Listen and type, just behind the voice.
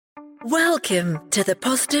Welcome to the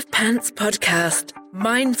Positive Pants Podcast.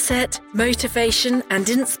 Mindset, motivation, and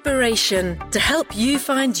inspiration to help you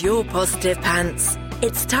find your positive pants.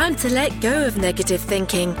 It's time to let go of negative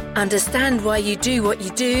thinking, understand why you do what you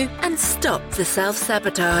do, and stop the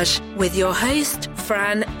self-sabotage with your host,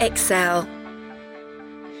 Fran Excel.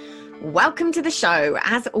 Welcome to the show.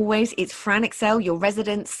 As always, it's Fran Excel, your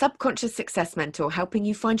resident subconscious success mentor, helping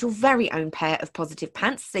you find your very own pair of positive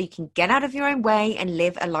pants so you can get out of your own way and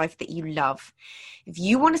live a life that you love. If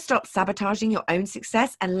you want to stop sabotaging your own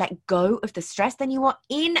success and let go of the stress, then you are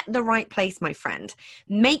in the right place, my friend.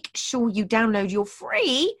 Make sure you download your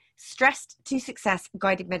free Stressed to Success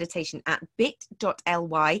guided meditation at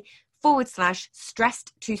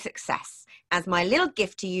bit.ly/stressed to success as my little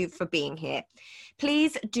gift to you for being here.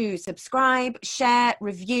 Please do subscribe, share,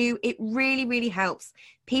 review. It really, really helps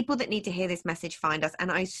people that need to hear this message find us,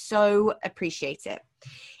 and I so appreciate it.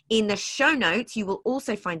 In the show notes, you will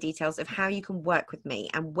also find details of how you can work with me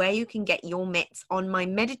and where you can get your mitts on my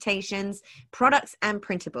meditations, products, and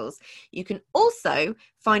printables. You can also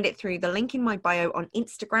find it through the link in my bio on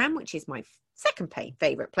Instagram, which is my second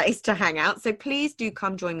favorite place to hang out. So please do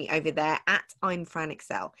come join me over there at I'm Fran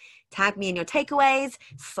Excel. Tag me in your takeaways,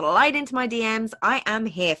 slide into my DMs. I am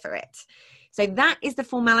here for it. So that is the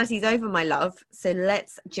formalities over, my love. So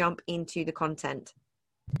let's jump into the content.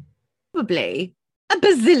 Probably a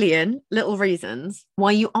bazillion little reasons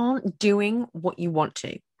why you aren't doing what you want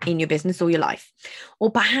to in your business or your life.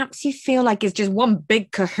 Or perhaps you feel like it's just one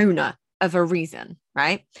big kahuna of a reason,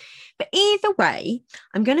 right? But either way,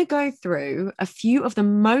 I'm going to go through a few of the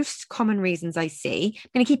most common reasons I see. I'm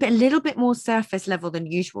going to keep it a little bit more surface level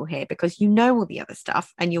than usual here because you know all the other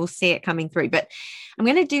stuff and you'll see it coming through. But I'm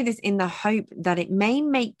going to do this in the hope that it may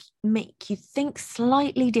make you think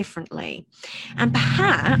slightly differently. And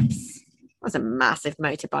perhaps, that was a massive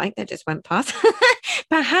motorbike that just went past,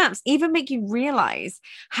 perhaps even make you realize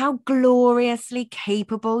how gloriously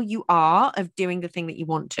capable you are of doing the thing that you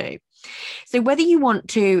want to. So whether you want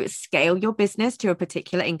to scale your business to a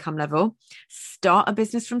particular income level, start a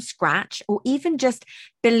business from scratch, or even just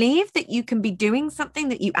believe that you can be doing something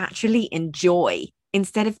that you actually enjoy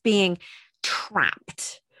instead of being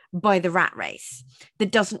trapped by the rat race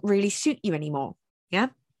that doesn't really suit you anymore. Yeah,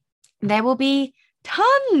 there will be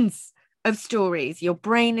tons of stories your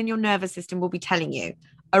brain and your nervous system will be telling you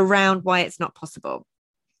around why it's not possible.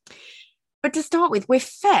 But to start with, we're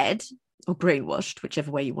fed or brainwashed,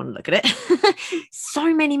 whichever way you want to look at it,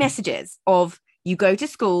 so many messages of you go to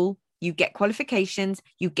school, you get qualifications,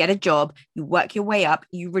 you get a job, you work your way up,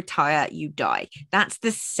 you retire, you die. That's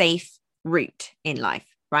the safe route in life,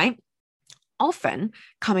 right? Often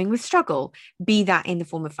coming with struggle, be that in the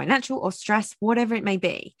form of financial or stress, whatever it may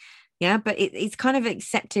be. Yeah, but it's kind of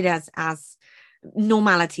accepted as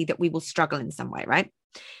normality that we will struggle in some way, right?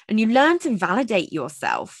 And you learn to validate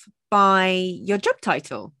yourself by your job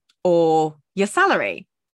title or your salary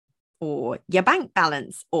or your bank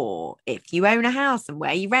balance, or if you own a house and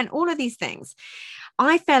where you rent, all of these things.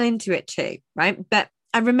 I fell into it too, right? But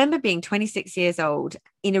I remember being 26 years old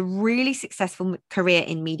in a really successful career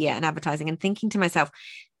in media and advertising and thinking to myself,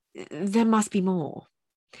 there must be more.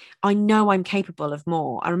 I know I'm capable of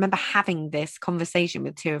more. I remember having this conversation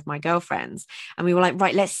with two of my girlfriends and we were like,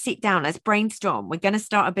 right, let's sit down, let's brainstorm. We're going to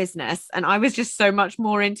start a business. And I was just so much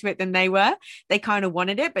more into it than they were. They kind of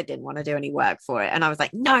wanted it, but didn't want to do any work for it. And I was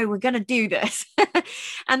like, no, we're going to do this.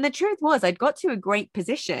 And the truth was I'd got to a great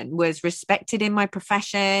position, was respected in my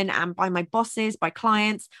profession and by my bosses, by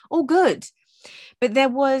clients, all good. But there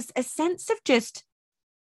was a sense of just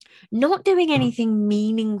not doing anything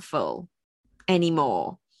meaningful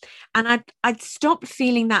anymore. And I'd stopped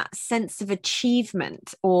feeling that sense of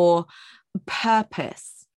achievement or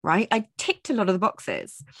purpose, right? I ticked a lot of the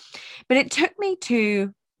boxes, but it took me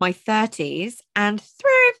to my 30s and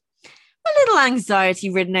through a little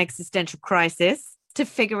anxiety-ridden existential crisis to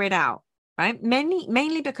figure it out, right?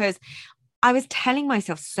 Mainly because I was telling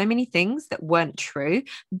myself so many things that weren't true,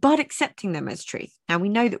 but accepting them as truth. Now we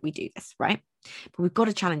know that we do this, right? But we've got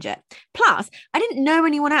to challenge it. Plus, I didn't know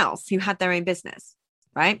anyone else who had their own business,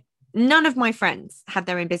 right? None of my friends had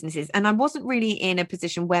their own businesses. And I wasn't really in a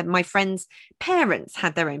position where my friends' parents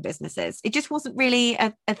had their own businesses. It just wasn't really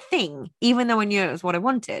a thing, even though I knew it was what I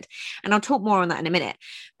wanted. And I'll talk more on that in a minute.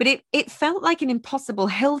 But it felt like an impossible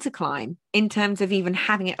hill to climb in terms of even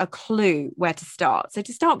having a clue where to start. So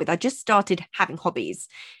to start with, I just started having hobbies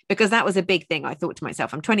because that was a big thing. I thought to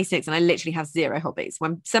myself, I'm 26 and I literally have zero hobbies.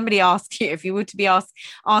 When somebody asked you, if you were to be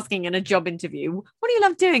asking in a job interview, what do you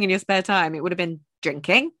love doing in your spare time? It would have been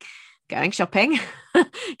drinking, going shopping,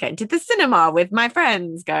 going to the cinema with my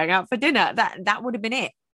friends, going out for dinner. That would have been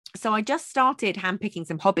it. So I just started handpicking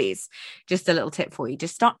some hobbies. Just a little tip for you,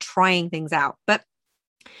 just start trying things out. But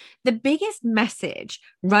the biggest message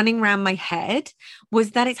running around my head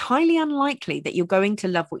was that it's highly unlikely that you're going to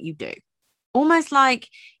love what you do. Almost like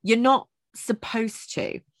you're not supposed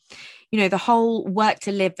to. You know, the whole work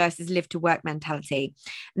to live versus live to work mentality.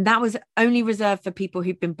 That was only reserved for people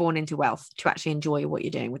who've been born into wealth to actually enjoy what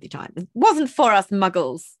you're doing with your time. It wasn't for us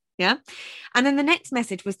muggles. Yeah. And then the next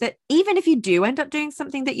message was that even if you do end up doing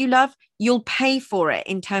something that you love, you'll pay for it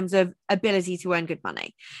in terms of ability to earn good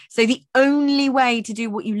money. So the only way to do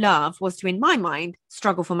what you love was to, in my mind,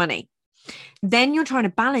 struggle for money. Then you're trying to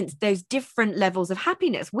balance those different levels of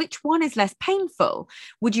happiness. Which one is less painful?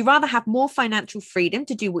 Would you rather have more financial freedom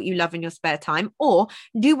to do what you love in your spare time, or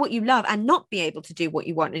do what you love and not be able to do what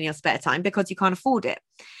you want in your spare time because you can't afford it?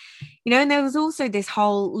 You know, and there was also this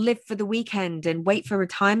whole live for the weekend and wait for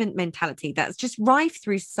retirement mentality that's just rife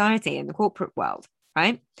through society and the corporate world,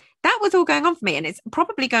 right? That was all going on for me, and it's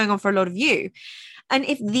probably going on for a lot of you. And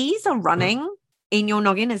if these are running in your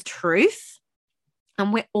noggin as truth,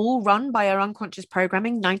 and we're all run by our unconscious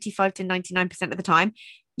programming 95 to 99% of the time,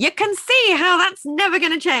 you can see how that's never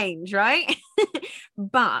going to change, right?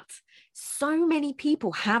 But so many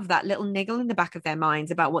people have that little niggle in the back of their minds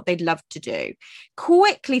about what they'd love to do,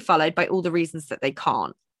 quickly followed by all the reasons that they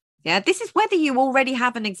can't. Yeah, this is whether you already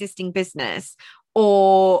have an existing business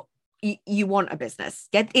or you want a business.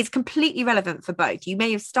 Yeah, it's completely relevant for both. You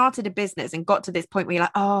may have started a business and got to this point where you're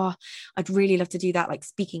like, oh, I'd really love to do that, like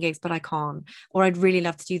speaking gigs, but I can't. Or I'd really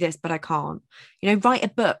love to do this, but I can't. You know, write a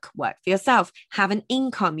book, work for yourself, have an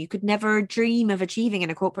income you could never dream of achieving in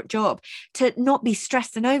a corporate job, to not be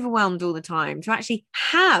stressed and overwhelmed all the time, to actually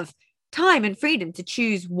have time and freedom to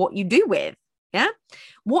choose what you do with. Yeah.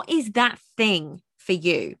 What is that thing for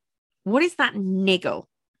you? What is that niggle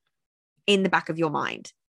in the back of your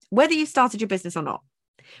mind? Whether you started your business or not,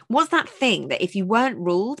 what's that thing that if you weren't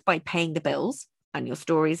ruled by paying the bills and your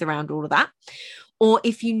stories around all of that, or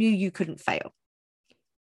if you knew you couldn't fail,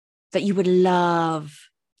 that you would love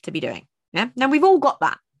to be doing? Yeah. Now we've all got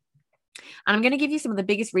that. And I'm going to give you some of the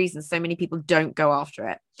biggest reasons so many people don't go after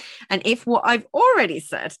it. And if what I've already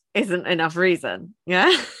said isn't enough reason,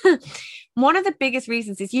 yeah, one of the biggest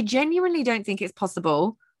reasons is you genuinely don't think it's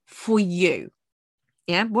possible for you.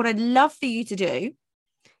 Yeah. What I'd love for you to do,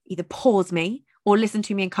 either pause me or listen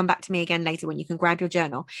to me and come back to me again later when you can grab your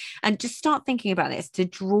journal and just start thinking about this to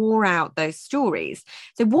draw out those stories.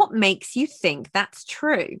 So what makes you think that's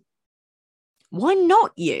true? Why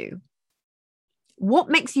not you? What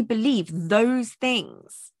makes you believe those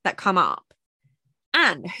things that come up?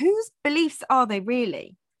 And whose beliefs are they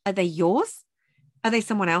really? Are they yours? Are they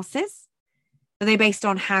someone else's? Are they based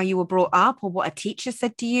on how you were brought up, or what a teacher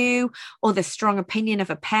said to you, or the strong opinion of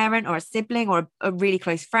a parent or a sibling or a really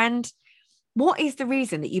close friend? What is the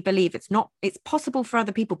reason that you believe it's possible for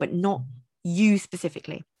other people, but not you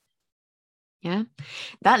specifically? Yeah.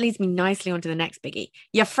 That leads me nicely onto the next biggie.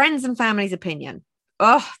 Your friends and family's opinion.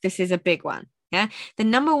 Oh, this is a big one. Yeah. The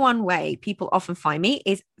number one way people often find me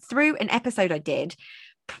is through an episode I did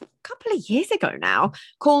a couple of years ago now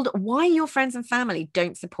called Why Your Friends and Family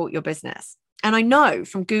Don't Support Your Business. And I know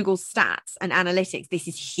from Google's stats and analytics, this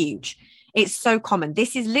is huge. It's so common.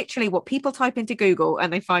 This is literally what people type into Google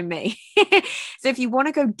and they find me. So if you want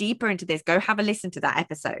to go deeper into this, go have a listen to that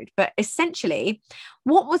episode. But essentially,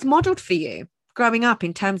 what was modeled for you growing up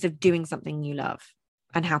in terms of doing something you love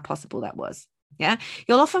and how possible that was? Yeah.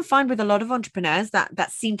 You'll often find with a lot of entrepreneurs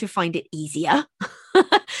that seem to find it easier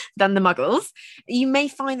than the muggles. You may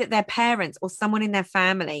find that their parents or someone in their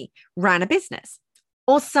family ran a business,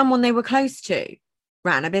 or someone they were close to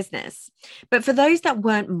ran a business. But for those that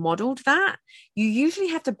weren't modeled that, you usually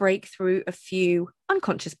have to break through a few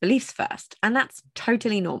unconscious beliefs first. And that's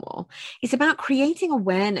totally normal. It's about creating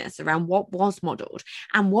awareness around what was modeled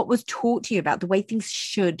and what was taught to you about the way things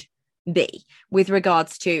should be with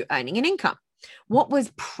regards to earning an income. What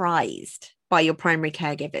was prized by your primary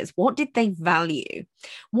caregivers? What did they value?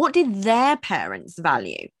 What did their parents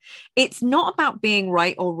value? It's not about being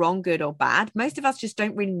right or wrong, good or bad. Most of us just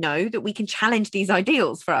don't really know that we can challenge these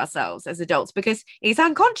ideals for ourselves as adults because it's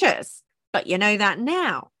unconscious. But you know that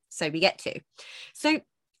now. So we get to. So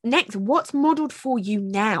next, what's modeled for you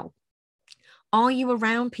now? Are you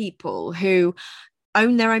around people who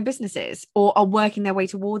own their own businesses or are working their way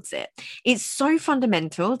towards it? It's so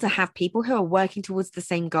fundamental to have people who are working towards the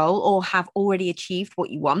same goal or have already achieved what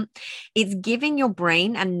you want. It's giving your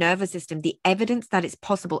brain and nervous system the evidence that it's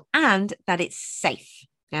possible and that it's safe.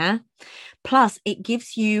 Yeah. Plus, it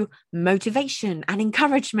gives you motivation and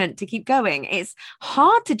encouragement to keep going. It's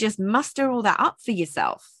hard to just muster all that up for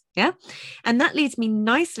yourself. Yeah. And that leads me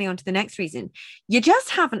nicely onto the next reason. You just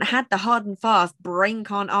haven't had the hard and fast brain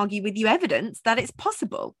can't argue with you evidence that it's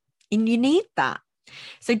possible. And you need that.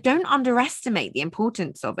 So don't underestimate the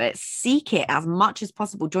importance of it. Seek it as much as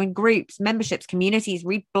possible. Join groups, memberships, communities,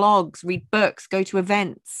 read blogs, read books, go to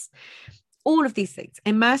events, all of these things.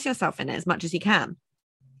 Immerse yourself in it as much as you can.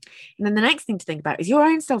 And then the next thing to think about is your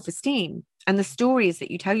own self-esteem and the stories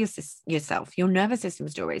that you tell yourself, your nervous system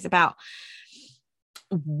stories about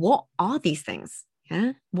what are these things?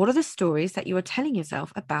 Yeah. What are the stories that you are telling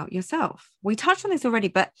yourself about yourself? We touched on this already,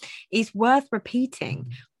 but it's worth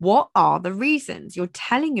repeating. What are the reasons you're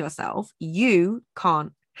telling yourself you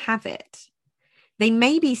can't have it? They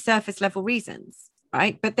may be surface level reasons,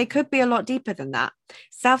 right? But they could be a lot deeper than that.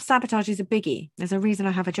 Self-sabotage is a biggie. There's a reason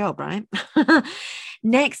I have a job, right?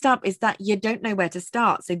 Next up is that you don't know where to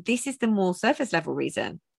start. So this is the more surface level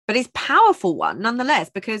reason, but it's a powerful one nonetheless,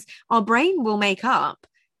 because our brain will make up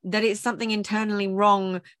that it's something internally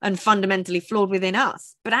wrong and fundamentally flawed within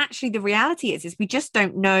us. But actually the reality is we just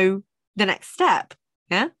don't know the next step.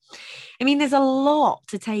 Yeah. I mean, there's a lot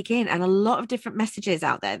to take in and a lot of different messages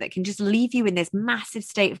out there that can just leave you in this massive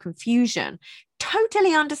state of confusion.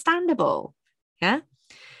 Totally understandable. Yeah.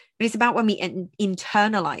 But it's about when we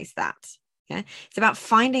internalize that. Yeah. It's about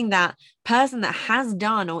finding that person that has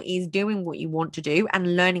done or is doing what you want to do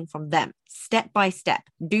and learning from them step by step.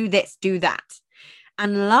 Do this, do that.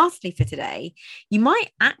 And lastly for today, you might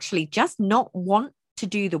actually just not want to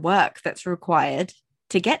do the work that's required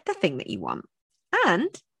to get the thing that you want. And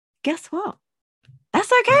guess what?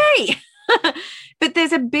 That's okay. But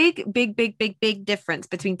there's a big difference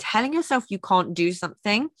between telling yourself you can't do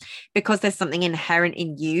something because there's something inherent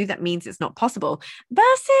in you that means it's not possible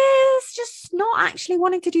versus just not actually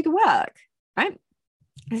wanting to do the work, right?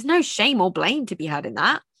 There's no shame or blame to be had in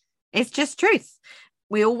that. It's just truth.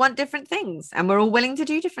 We all want different things and we're all willing to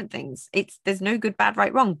do different things. There's no good, bad,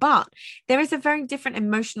 right, wrong, but there is a very different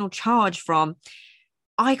emotional charge from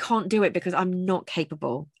I can't do it because I'm not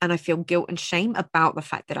capable and I feel guilt and shame about the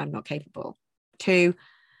fact that I'm not capable, to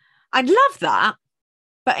I'd love that,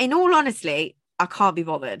 but in all honesty, I can't be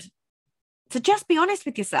bothered. So just be honest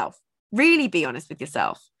with yourself. Really be honest with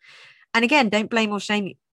yourself. And again, don't blame or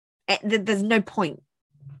shame. There's no point.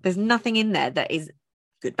 There's nothing in there that is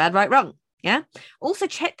good, bad, right, wrong. Yeah. Also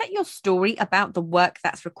check that your story about the work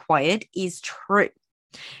that's required is true.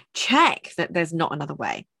 Check that there's not another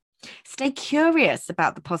way. Stay curious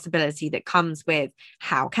about the possibility that comes with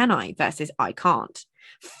how can I versus I can't.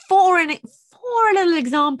 For a little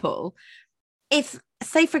example, if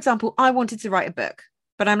say, for example, I wanted to write a book,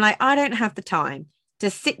 but I'm like, I don't have the time to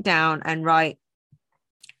sit down and write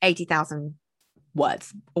 80,000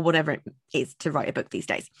 words or whatever it is to write a book these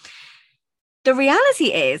days. The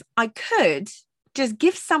reality is I could just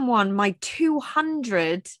give someone my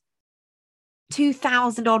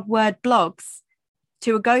 2,000 odd word blogs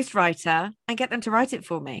to a ghostwriter and get them to write it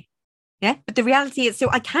for me. Yeah. But the reality is, so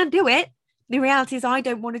I can do it. The reality is I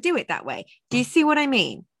don't want to do it that way. Do you see what I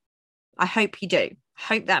mean? I hope you do.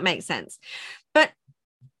 Hope that makes sense. But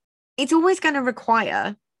it's always going to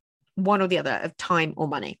require one or the other of time or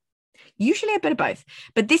money. Usually a bit of both.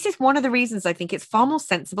 But this is one of the reasons I think it's far more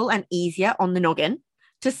sensible and easier on the noggin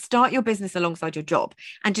to start your business alongside your job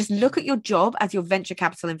and just look at your job as your venture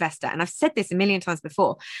capital investor. And I've said this a million times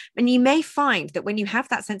before, and you may find that when you have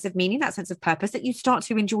that sense of meaning, that sense of purpose, that you start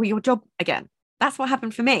to enjoy your job again. That's what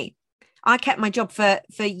happened for me. I kept my job for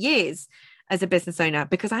years as a business owner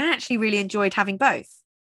because I actually really enjoyed having both.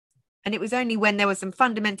 And it was only when there were some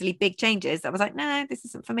fundamentally big changes that I was like, no, this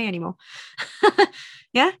isn't for me anymore.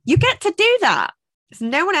 Yeah, you get to do that. It's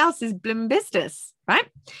no one else's bloom business, right?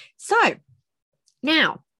 So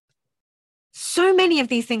now, so many of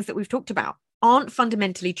these things that we've talked about aren't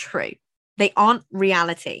fundamentally true. They aren't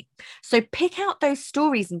reality. So pick out those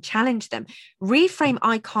stories and challenge them. Reframe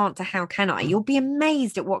I can't to how can I? You'll be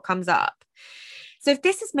amazed at what comes up. So if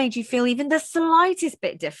this has made you feel even the slightest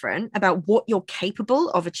bit different about what you're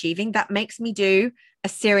capable of achieving, that makes me do a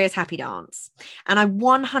serious happy dance. And I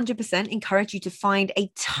 100% encourage you to find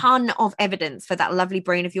a ton of evidence for that lovely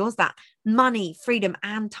brain of yours that money, freedom,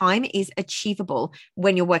 and time is achievable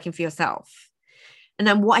when you're working for yourself. And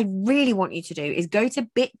then what I really want you to do is go to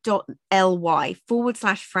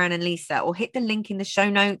bit.ly/Fran and Lisa, or hit the link in the show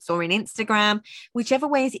notes or in Instagram, whichever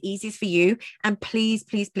way is easiest for you. And please,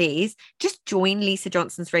 please, please just join Lisa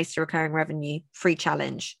Johnson's Race to Recurring Revenue free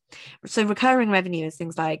challenge. So recurring revenue is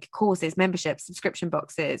things like courses, memberships, subscription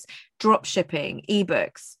boxes, drop shipping,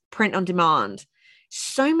 ebooks, print on demand.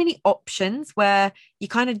 So many options where you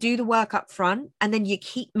kind of do the work up front and then you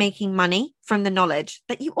keep making money from the knowledge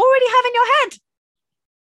that you already have in your head.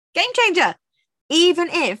 Game changer. even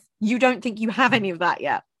if you don't think you have any of that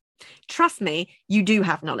yet. Trust me, you do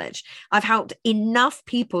have knowledge. I've helped enough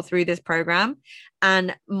people through this program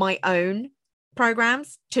and my own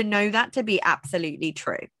programs to know that to be absolutely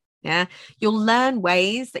true. Yeah, you'll learn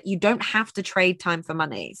ways that you don't have to trade time for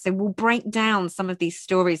money. So we'll break down some of these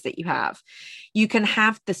stories that you have. You can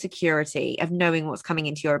have the security of knowing what's coming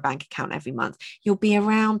into your bank account every month. You'll be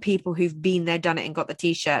around people who've been there, done it, and got the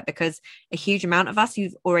t-shirt, because a huge amount of us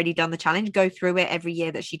who've already done the challenge go through it every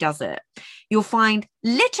year that she does it. You'll find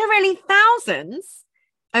literally thousands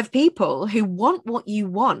of people who want what you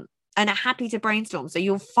want and are happy to brainstorm. So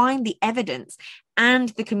you'll find the evidence and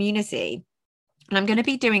the community. And I'm going to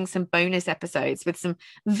be doing some bonus episodes with some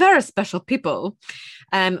very special people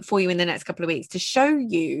for you in the next couple of weeks to show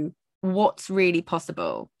you what's really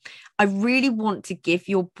possible. I really want to give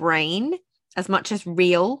your brain as much as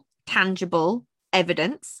real, tangible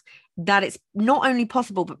evidence that it's not only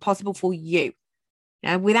possible, but possible for you.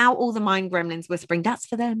 Without all the mind gremlins whispering, that's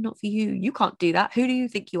for them, not for you. You can't do that. Who do you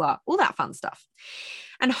think you are? All that fun stuff.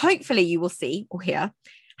 And hopefully you will see or hear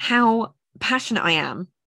how passionate I am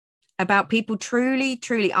about people truly,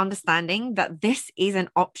 truly understanding that this is an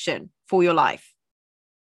option for your life.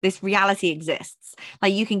 This reality exists.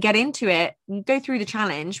 Like, you can get into it and go through the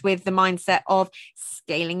challenge with the mindset of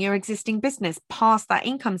scaling your existing business past that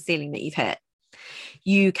income ceiling that you've hit.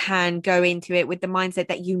 You can go into it with the mindset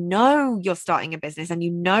that you're starting a business and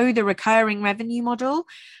the recurring revenue model,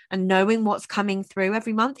 and knowing what's coming through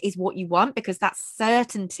every month is what you want, because that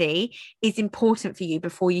certainty is important for you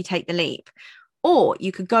before you take the leap. Or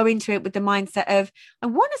you could go into it with the mindset of, I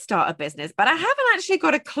want to start a business, but I haven't actually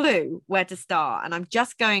got a clue where to start. And I'm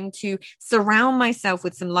just going to surround myself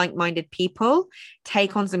with some like-minded people,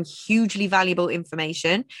 take on some hugely valuable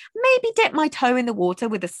information, maybe dip my toe in the water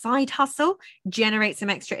with a side hustle, generate some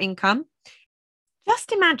extra income.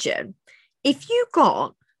 Just imagine if you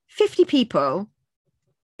got 50 people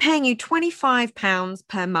paying you £25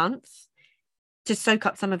 per month to soak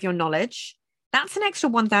up some of your knowledge. That's an extra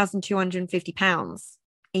 £1,250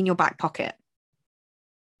 in your back pocket,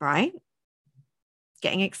 right?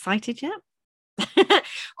 Getting excited yet?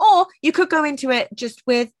 Or you could go into it just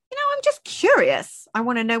with, I'm just curious. I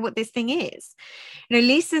want to know what this thing is.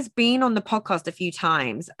 Lisa's been on the podcast a few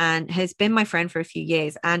times and has been my friend for a few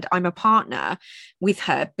years. And I'm a partner with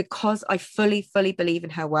her because I fully, fully believe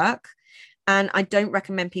in her work. And I don't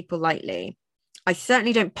recommend people lightly. I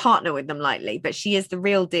certainly don't partner with them lightly, but she is the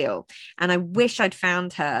real deal. And I wish I'd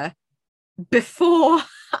found her before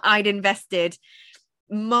I'd invested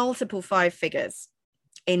multiple 5 figures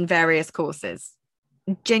in various courses.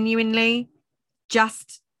 Genuinely,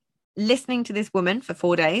 just listening to this woman for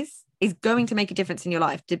 4 days is going to make a difference in your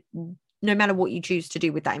life, no matter what you choose to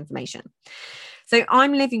do with that information. So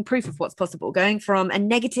I'm living proof of what's possible, going from a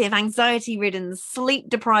negative, anxiety-ridden,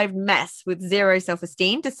 sleep-deprived mess with zero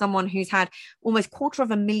self-esteem to someone who's had almost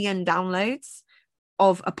 250,000 downloads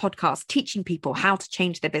of a podcast teaching people how to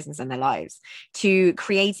change their business and their lives, to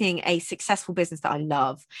creating a successful business that I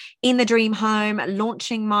love, in the dream home,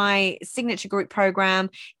 launching my signature group program,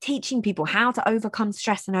 teaching people how to overcome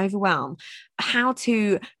stress and overwhelm, how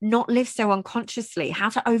to not live so unconsciously, how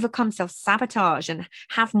to overcome self-sabotage and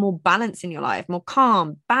have more balance in your life, more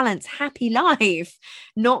calm, balanced, happy life,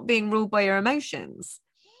 not being ruled by your emotions.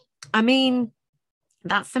 I mean,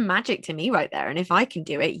 that's some magic to me right there. And if I can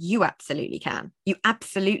do it, you absolutely can. You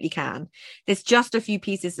absolutely can. There's just a few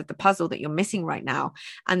pieces of the puzzle that you're missing right now.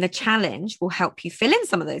 And the challenge will help you fill in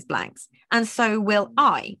some of those blanks. And so will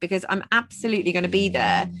I, because I'm absolutely going to be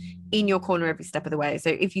there in your corner every step of the way. So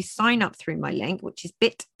if you sign up through my link, which is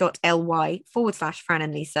bit.ly/Fran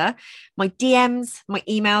and Lisa, my DMs, my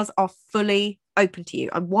emails are fully open to you.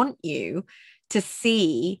 I want you to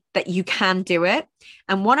see that you can do it.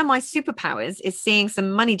 And one of my superpowers is seeing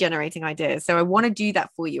some money generating ideas. So I want to do that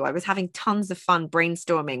for you. I was having tons of fun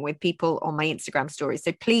brainstorming with people on my Instagram stories.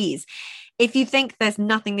 So please, if you think there's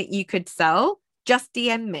nothing that you could sell, just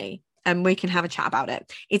DM me and we can have a chat about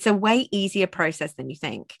it. It's a way easier process than you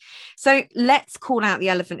think. So let's call out the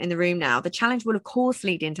elephant in the room now. The challenge will, of course,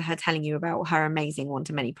 lead into her telling you about her amazing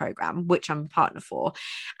one-to-many program, which I'm a partner for.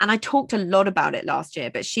 And I talked a lot about it last year,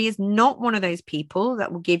 but she is not one of those people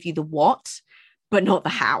that will give you the what, but not the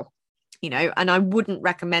how. And I wouldn't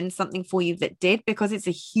recommend something for you that did, because it's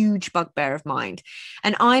a huge bugbear of mine.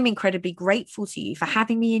 And I'm incredibly grateful to you for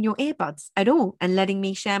having me in your earbuds at all and letting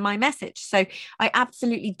me share my message. So I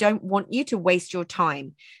absolutely don't want you to waste your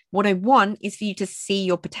time. What I want is for you to see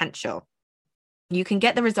your potential. You can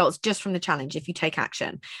get the results just from the challenge if you take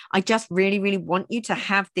action. I just really, really want you to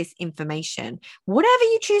have this information, whatever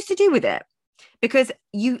you choose to do with it, because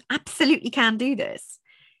you absolutely can do this.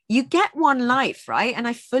 You get one life, right? And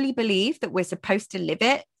I fully believe that we're supposed to live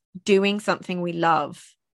it doing something we love.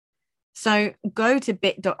 So go to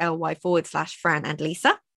bit.ly/Fran and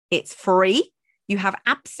Lisa. It's free. You have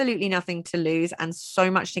absolutely nothing to lose and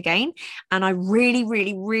so much to gain. And I really,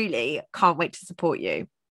 really, really can't wait to support you.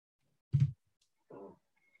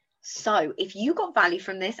 So if you got value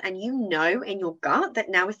from this and you know in your gut that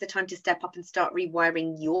now is the time to step up and start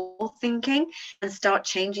rewiring your thinking and start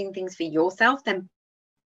changing things for yourself, then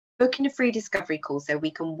book in a free discovery call so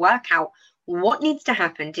we can work out what needs to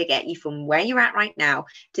happen to get you from where you're at right now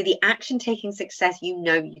to the action-taking success you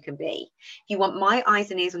know you can be. If you want my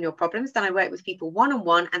eyes and ears on your problems, then I work with people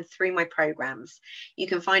one-on-one and through my programs. You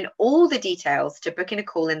can find all the details to book in a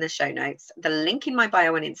call in the show notes, the link in my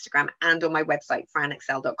bio on Instagram and on my website,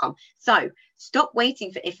 franexcel.com. So stop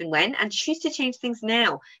waiting for if and when and choose to change things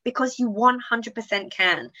now because you 100%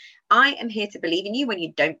 can. I am here to believe in you when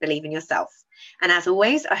you don't believe in yourself. And as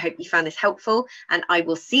always, I hope you found this helpful and I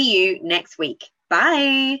will see you next week.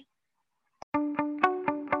 Bye.